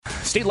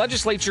state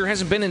legislature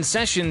hasn't been in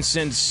session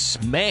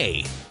since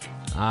May.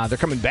 They're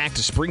coming back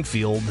to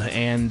Springfield,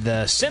 and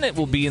the Senate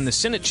will be in the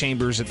Senate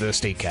chambers at the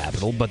state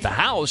capitol, but the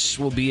House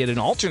will be at an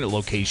alternate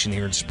location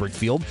here in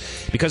Springfield.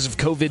 Because of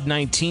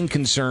COVID-19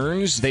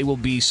 concerns, they will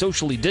be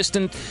socially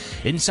distant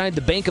inside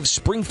the Bank of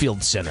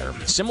Springfield Center,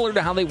 similar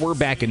to how they were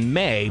back in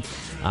May,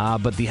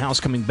 but the House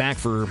coming back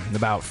for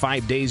about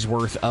 5 days'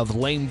 worth of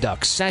lame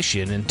duck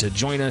session. And to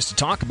join us to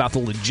talk about the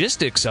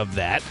logistics of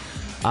that,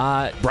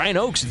 Brian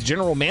Oakes, the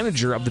general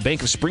manager of the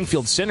Bank of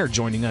Springfield Center,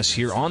 joining us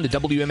here on the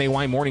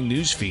WMAY Morning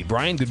News Feed.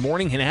 Brian, good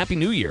morning and Happy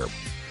New Year.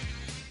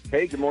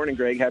 Hey, good morning,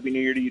 Greg. Happy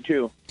New Year to you,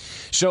 too.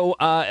 So,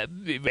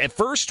 at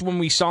first, when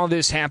we saw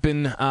this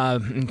happen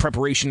in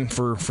preparation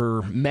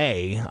for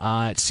May,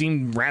 it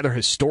seemed rather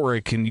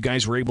historic, and you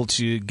guys were able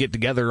to get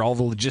together all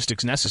the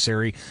logistics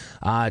necessary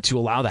to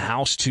allow the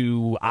House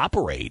to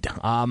operate.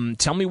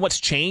 Tell me what's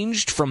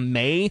changed from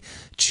May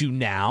to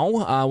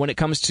now when it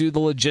comes to the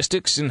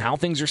logistics and how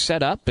things are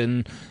set up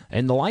and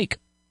the like.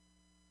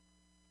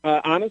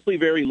 Honestly,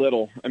 very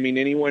little. I mean,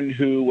 anyone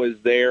who was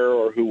there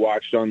or who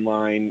watched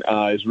online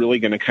is really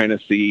going to kind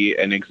of see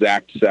an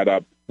exact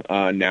setup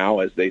now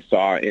as they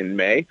saw in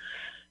May.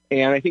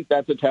 And I think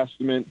that's a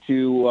testament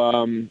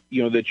to,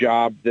 the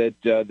job that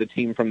the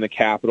team from the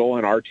Capitol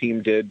and our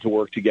team did to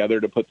work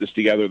together to put this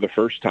together the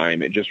first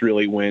time. It just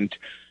really went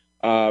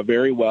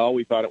very well.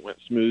 We thought it went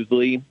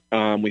smoothly.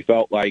 We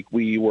felt like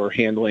we were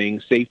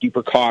handling safety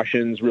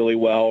precautions really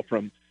well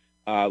from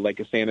like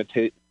a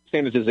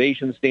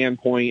sanitization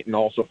standpoint and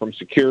also from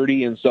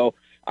security. And so,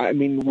 I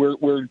mean, we're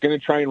going to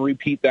try and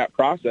repeat that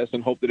process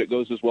and hope that it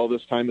goes as well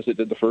this time as it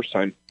did the first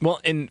time. Well,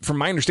 and from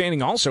my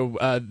understanding also,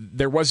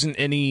 there wasn't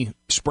any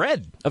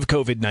spread of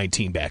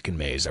COVID-19 back in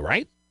May. Is that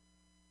right?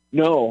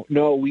 No,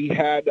 we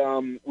had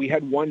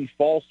one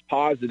false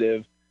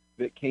positive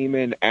that came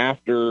in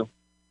after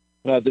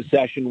the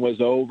session was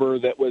over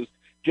that was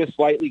just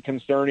slightly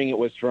concerning. It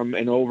was from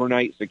an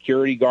overnight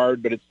security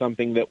guard, but it's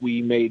something that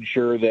we made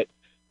sure that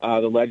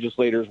the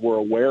legislators were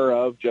aware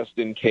of just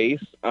in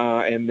case,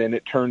 and then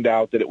it turned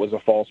out that it was a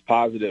false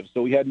positive.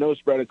 So we had no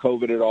spread of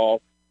COVID at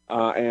all,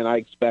 and I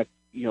expect,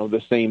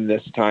 the same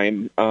this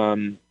time.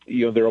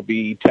 There will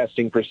be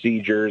testing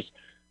procedures,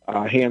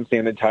 hand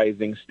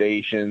sanitizing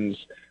stations.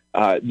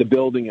 The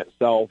building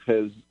itself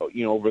has,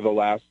 over the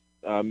last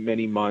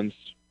many months,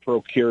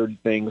 procured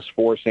things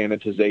for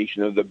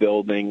sanitization of the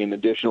building and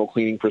additional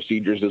cleaning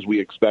procedures, as we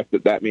expect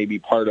that may be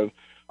part of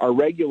our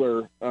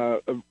regular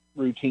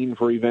routine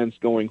for events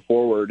going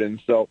forward.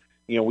 And so,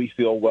 we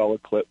feel well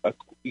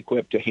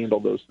equipped to handle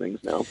those things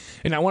now.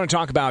 And I want to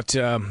talk about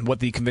what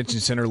the convention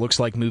center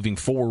looks like moving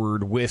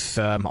forward with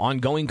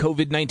ongoing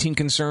COVID-19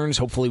 concerns.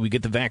 Hopefully we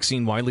get the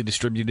vaccine widely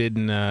distributed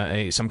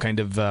and some kind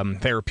of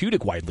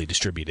therapeutic widely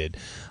distributed,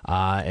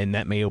 and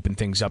that may open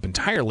things up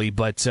entirely.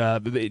 But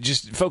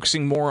just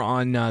focusing more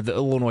on the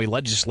Illinois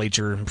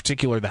legislature, in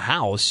particular the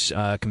House,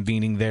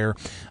 convening there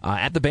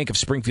at the Bank of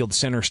Springfield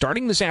Center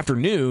starting this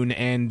afternoon,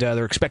 and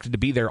they're expected to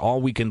be there all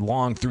weekend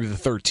long through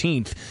the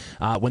 13th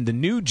when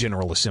the new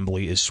General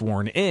Assembly is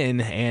sworn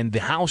in, and the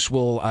House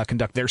will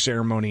conduct their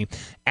ceremony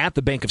at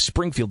the Bank of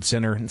Springfield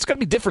Center. It's going to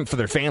be different for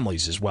their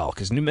families as well,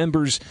 because new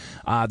members,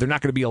 they're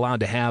not going to be allowed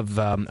to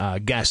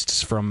have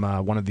guests from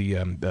one of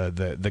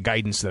the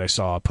guidance that I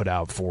saw put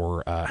out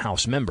for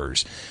House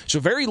members. So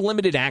very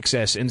limited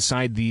access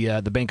inside the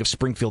Bank of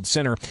Springfield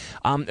Center.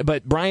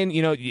 But Brian,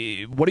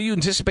 what do you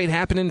anticipate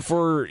happening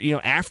for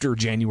after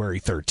January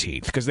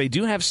 13th? Because they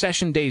do have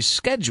session days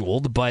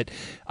scheduled, but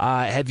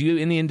have you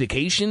any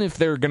indication if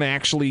they're going to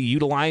actually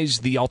utilize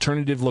the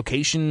alternative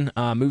location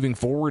moving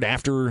forward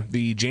after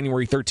the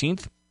January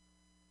 13th?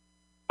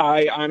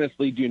 I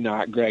honestly do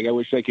not, Greg. I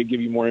wish I could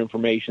give you more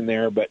information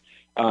there, but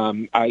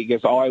I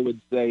guess all I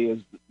would say is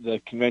the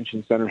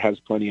convention center has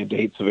plenty of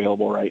dates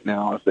available right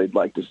now if they'd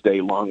like to stay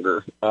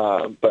longer.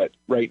 But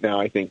right now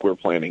I think we're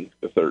planning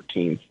the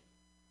 13th.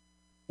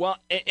 Well,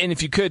 and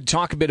if you could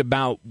talk a bit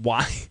about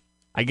why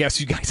I guess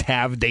you guys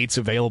have dates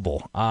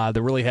available.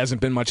 There really hasn't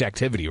been much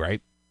activity,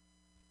 right?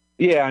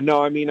 Yeah,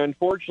 no, I mean,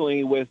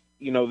 unfortunately, with,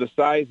 the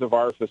size of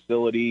our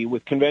facility,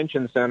 with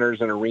convention centers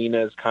and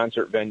arenas,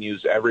 concert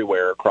venues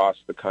everywhere across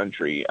the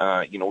country,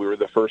 we were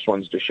the first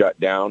ones to shut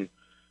down.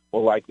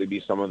 We'll likely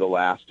be some of the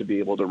last to be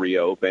able to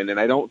reopen. And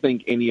I don't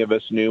think any of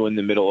us knew in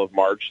the middle of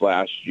March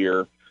last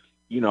year,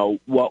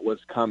 what was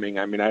coming.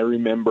 I mean, I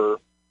remember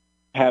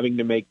having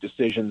to make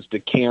decisions to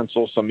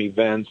cancel some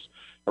events.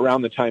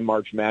 Around the time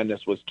March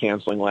Madness was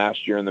canceling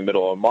last year in the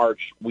middle of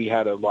March, we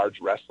had a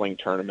large wrestling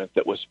tournament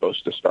that was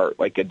supposed to start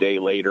like a day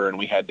later, and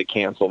we had to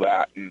cancel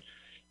that. And,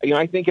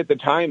 I think at the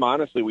time,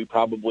 honestly, we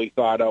probably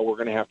thought, we're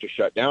going to have to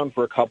shut down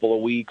for a couple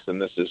of weeks, and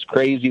this is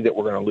crazy that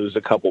we're going to lose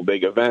a couple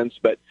big events.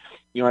 But,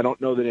 I don't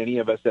know that any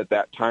of us at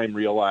that time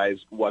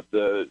realized what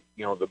the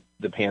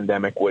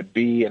pandemic would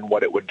be and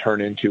what it would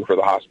turn into for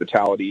the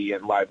hospitality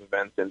and live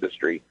events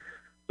industry.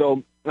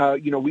 So,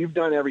 we've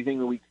done everything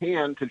that we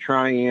can to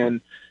try and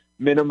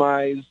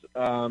minimize,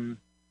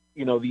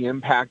 the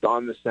impact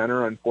on the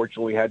center.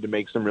 Unfortunately, we had to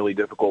make some really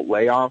difficult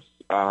layoffs.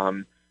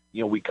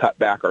 we cut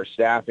back our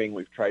staffing.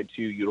 We've tried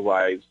to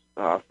utilize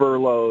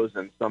furloughs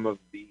and some of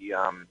the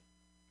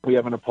we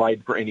haven't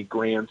applied for any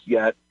grants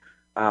yet,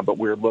 but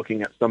we're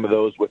looking at some of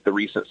those with the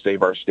recent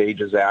Save Our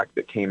Stages Act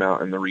that came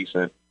out in the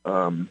recent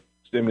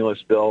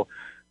stimulus bill.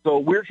 So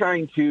we're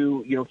trying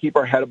to, keep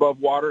our head above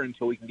water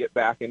until we can get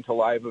back into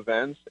live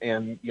events.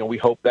 And, we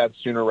hope that's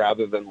sooner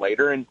rather than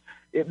later. And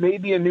it may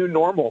be a new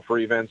normal for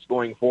events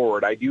going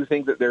forward. I do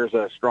think that there's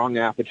a strong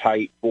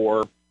appetite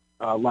for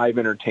live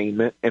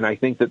entertainment, and I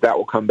think that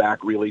will come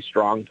back really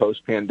strong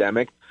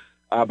post-pandemic.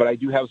 But I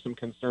do have some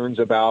concerns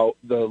about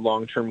the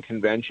long-term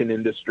convention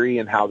industry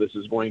and how this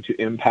is going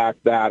to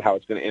impact that, how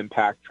it's going to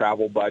impact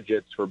travel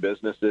budgets for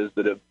businesses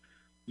that have,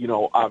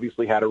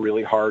 obviously had a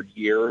really hard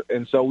year.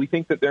 And so we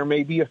think that there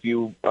may be a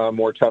few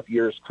more tough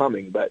years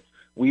coming, but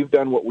we've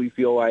done what we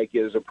feel like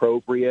is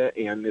appropriate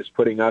and is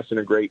putting us in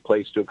a great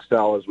place to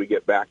excel as we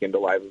get back into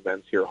live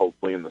events here,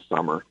 hopefully in the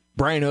summer.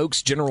 Brian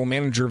Oakes, General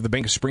Manager of the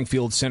Bank of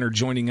Springfield Center,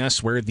 joining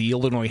us, where the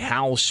Illinois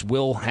House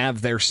will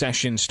have their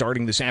session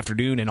starting this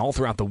afternoon and all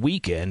throughout the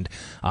weekend.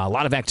 A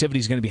lot of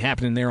activity is going to be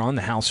happening there on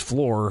the House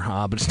floor,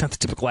 but it's not the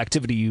typical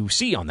activity you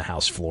see on the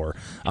House floor,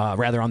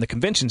 rather on the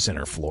Convention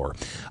Center floor.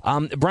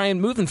 Brian,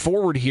 moving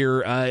forward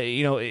here,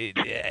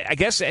 I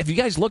guess, have you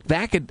guys looked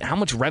back at how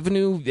much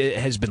revenue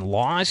has been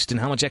lost and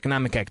how much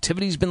economic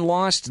activity has been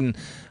lost, and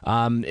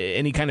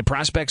any kind of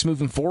prospects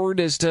moving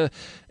forward as to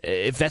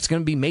if that's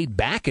going to be made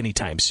back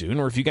anytime soon,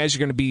 or if you guys are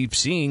going to be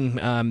seeing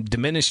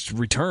diminished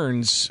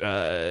returns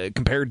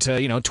compared to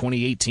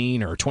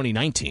 2018 or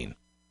 2019?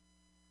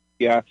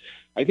 Yeah,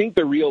 I think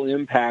the real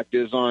impact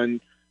is on,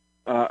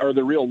 or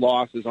the real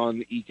loss is on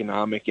the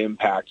economic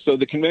impact. So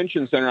the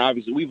convention center,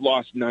 obviously, we've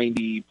lost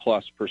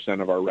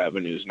 90+% of our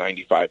revenues,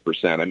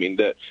 95%. I mean,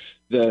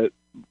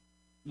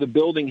 the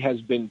building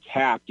has been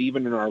capped,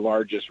 even in our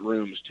largest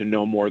rooms, to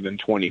no more than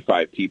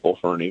 25 people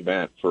for an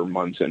event for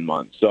months and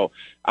months. So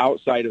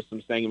outside of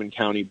some Sangamon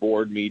County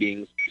board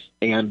meetings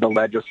and the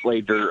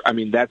legislature, I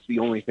mean, that's the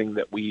only thing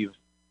that we've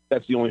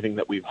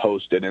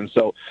hosted. And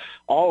so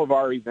all of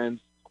our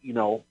events,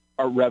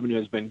 our revenue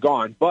has been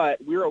gone,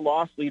 but we're a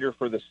loss leader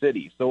for the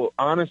city. So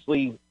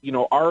honestly,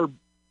 our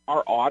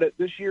audit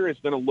this year is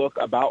going to look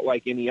about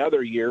like any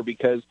other year,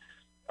 because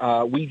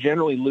we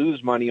generally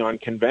lose money on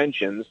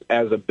conventions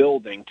as a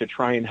building to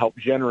try and help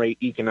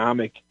generate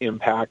economic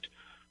impact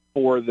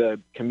for the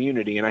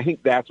community. And I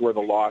think that's where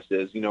the loss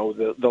is.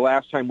 The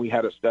last time we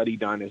had a study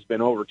done has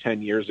been over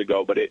 10 years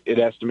ago, but it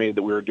estimated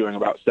that we were doing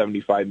about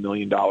 $75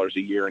 million a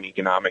year in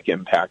economic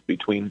impact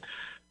between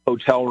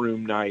hotel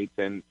room nights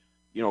and,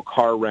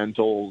 car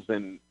rentals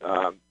and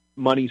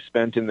money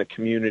spent in the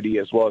community,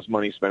 as well as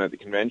money spent at the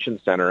convention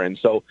center. And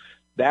so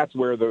that's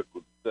where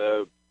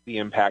the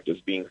impact is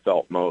being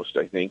felt most.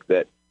 I think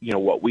that,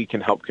 what we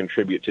can help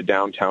contribute to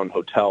downtown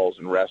hotels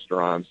and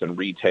restaurants and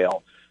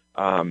retail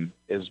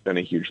has been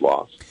a huge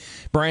loss.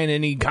 Brian,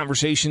 any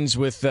conversations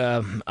with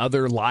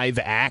other live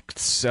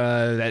acts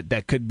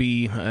that could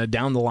be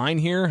down the line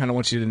here? I don't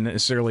want you to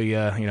necessarily,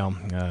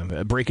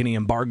 break any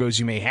embargoes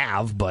you may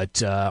have,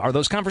 but are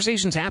those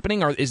conversations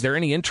happening? Or is there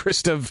any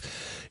interest of,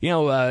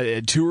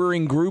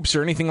 touring groups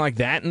or anything like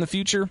that in the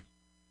future?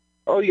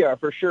 Oh, yeah,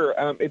 for sure.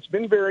 It's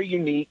been very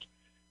unique.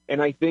 And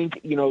I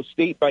think,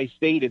 state by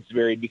state, it's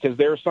varied, because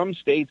there are some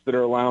states that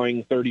are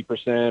allowing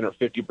 30% or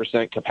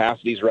 50%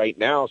 capacities right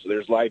now. So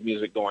there's live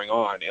music going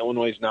on.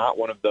 Illinois is not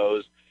one of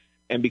those.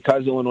 And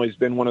because Illinois has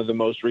been one of the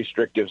most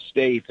restrictive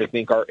states, I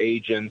think our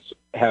agents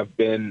have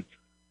been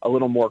a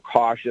little more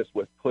cautious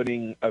with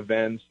putting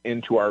events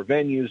into our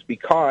venues,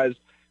 because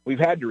we've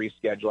had to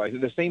reschedule. I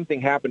think the same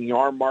thing happened.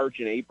 Our March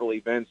and April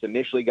events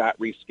initially got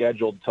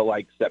rescheduled to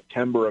like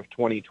September of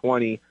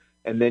 2020.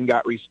 And then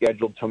got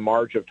rescheduled to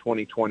March of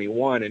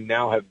 2021, and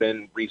now have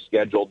been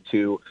rescheduled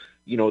to,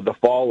 the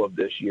fall of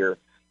this year.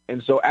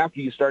 And so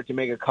after you start to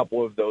make a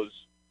couple of those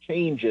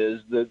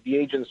changes, the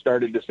agents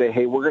started to say,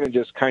 hey, we're going to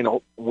just kind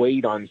of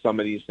wait on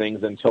some of these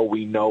things until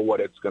we know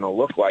what it's going to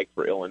look like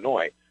for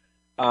Illinois.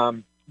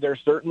 There's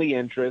certainly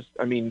interest.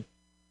 I mean,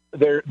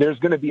 there's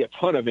going to be a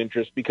ton of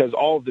interest, because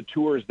all of the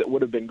tours that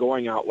would have been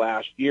going out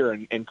last year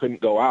and couldn't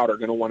go out are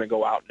going to want to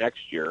go out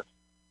next year.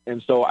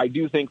 And so I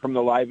do think from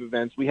the live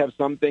events, we have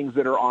some things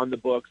that are on the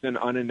books and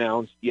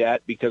unannounced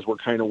yet, because we're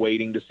kind of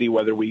waiting to see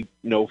whether we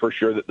know for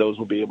sure that those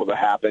will be able to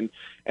happen.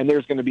 And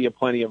there's going to be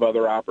plenty of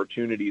other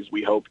opportunities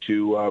we hope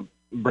to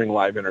bring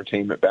live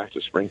entertainment back to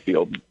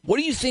Springfield. What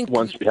do you think?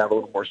 Once we have a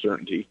little more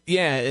certainty.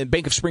 Yeah,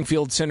 Bank of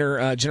Springfield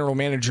Center General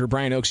Manager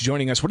Brian Oakes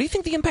joining us. What do you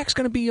think the impact's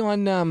going to be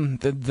on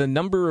the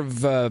number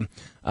of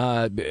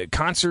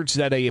concerts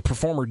that a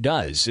performer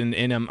does? And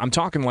I'm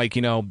talking like,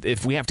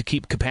 if we have to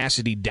keep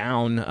capacity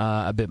down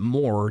a bit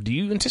more, do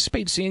you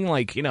anticipate seeing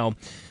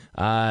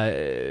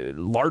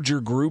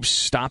larger groups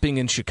stopping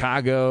in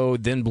Chicago,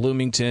 then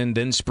Bloomington,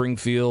 then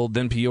Springfield,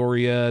 then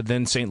Peoria,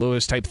 then St.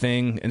 Louis type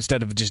thing,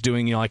 instead of just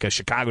doing like a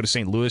Chicago to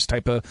St. Louis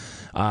type of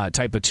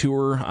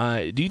tour?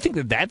 Do you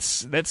think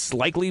that's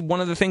likely one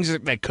of the things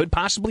that could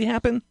possibly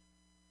happen?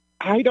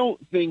 I don't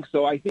think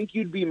so. I think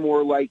you'd be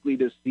more likely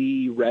to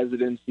see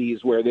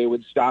residencies where they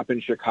would stop in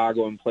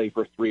Chicago and play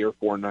for 3 or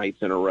 4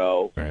 nights in a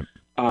row. Right.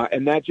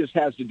 And that just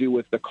has to do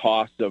with the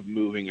cost of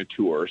moving a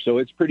tour. So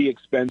it's pretty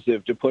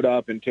expensive to put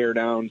up and tear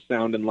down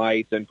sound and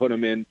lights and put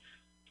them in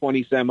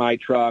 20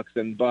 semi-trucks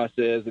and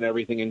buses and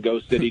everything and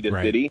go city to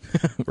Right. city.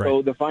 Right.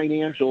 So the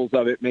financials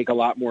of it make a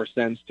lot more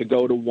sense to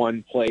go to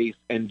one place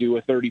and do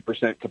a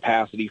 30%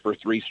 capacity for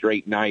 3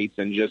 straight nights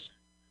and just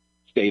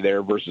stay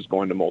there versus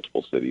going to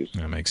multiple cities.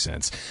 That makes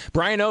sense.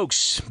 Brian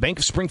Oakes, Bank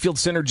of Springfield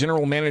Center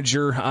General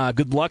Manager.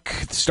 Good luck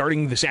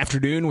starting this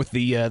afternoon with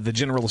the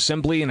General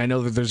Assembly, and I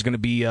know that there's going to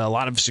be a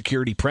lot of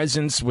security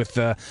presence with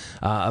a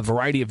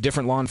variety of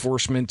different law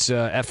enforcement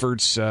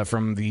efforts,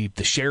 from the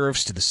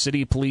sheriffs to the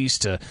city police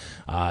to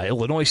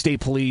Illinois State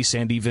Police,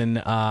 and even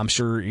I'm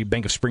sure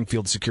Bank of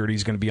Springfield security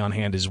is going to be on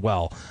hand as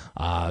well.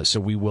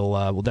 So we will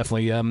we'll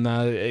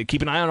definitely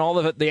keep an eye on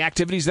all the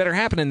activities that are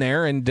happening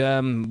there,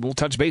 and we'll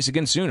touch base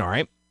again soon. All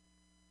right.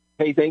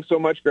 Hey, thanks so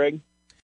much, Greg.